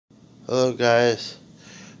Hello guys,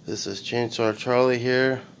 this is Chainsaw Charlie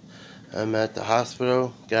here. I'm at the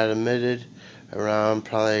hospital, got admitted around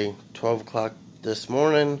probably 12 o'clock this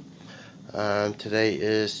morning. Today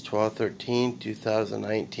is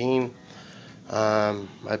 12/13/2019. My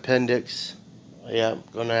appendix, yeah, I'm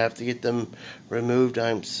gonna have to get them removed.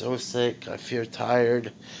 I'm so sick, I feel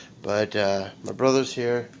tired, but my brother's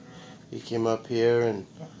here. He came up here and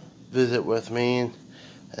visit with me,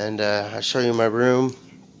 and I'll show you my room.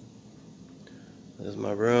 This is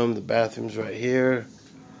my room. The bathroom's right here.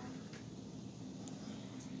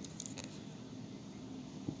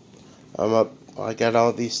 I'm up. I got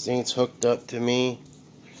all these things hooked up to me.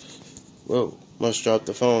 Whoa, almost dropped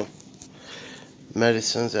the phone.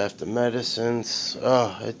 Medicines after medicines.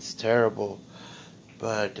 Oh, it's terrible.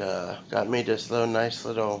 But got me this nice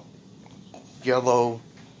little yellow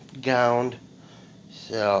gown.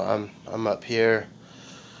 So I'm up here.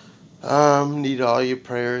 Need all your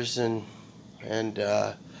prayers and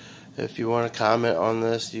if you want to comment on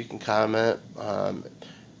this, you can comment.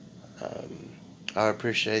 I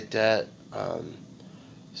appreciate that.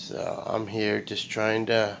 So I'm here just trying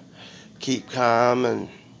to keep calm, and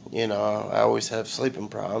I always have sleeping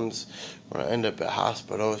problems when I end up at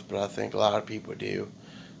hospitals, but I think a lot of people do.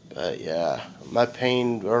 But yeah, my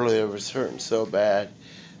pain earlier was hurting so bad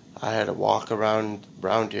I had to walk around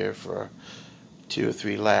here for 2 or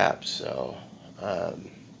 3 laps. So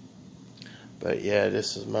but yeah,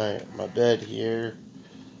 this is my bed here.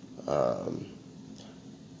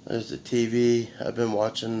 There's the TV. I've been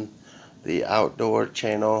watching the outdoor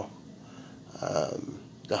channel,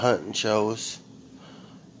 the hunting shows.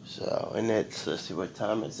 So, and let's see, what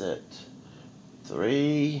time is it?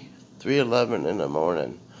 3:11 in the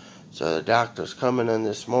morning. So the doctor's coming in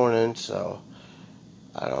this morning, so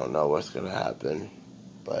I don't know what's going to happen.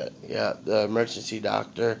 But yeah, the emergency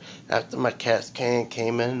doctor, after my CAT scan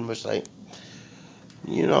came in, was like,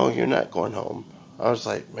 you're not going home. I was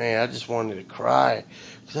like, man, I just wanted to cry.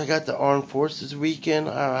 Because I got the Armed Forces weekend.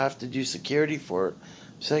 I have to do security for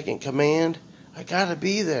Second Command. I got to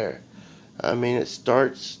be there. I mean, went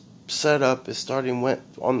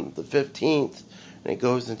on the 15th, and it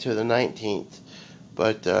goes until the 19th.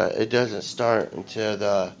 But it doesn't start until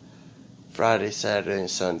the Friday, Saturday, and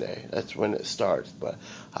Sunday. That's when it starts. But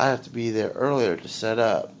I have to be there earlier to set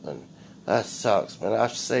up. And that sucks, man.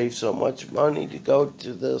 I've saved so much money to go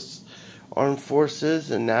to this Armed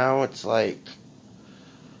Forces, and now it's like,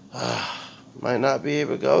 might not be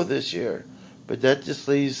able to go this year. But that just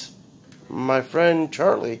leaves my friend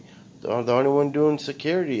Charlie, the only one doing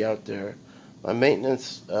security out there, my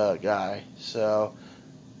maintenance guy. So,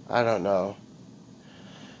 I don't know.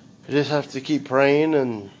 I just have to keep praying,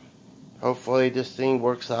 and hopefully this thing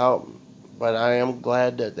works out. But I am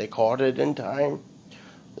glad that they caught it in time.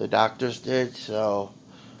 The doctors did, so,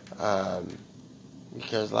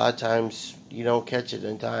 because a lot of times you don't catch it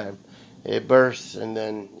in time. It bursts, and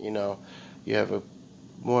then, you have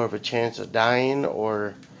more of a chance of dying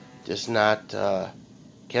or just not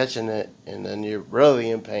catching it, and then you're really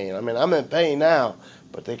in pain. I mean, I'm in pain now,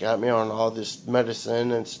 but they got me on all this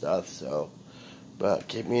medicine and stuff, so. But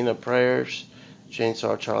keep me in the prayers.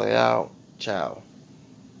 Chainsaw Charlie out. Ciao.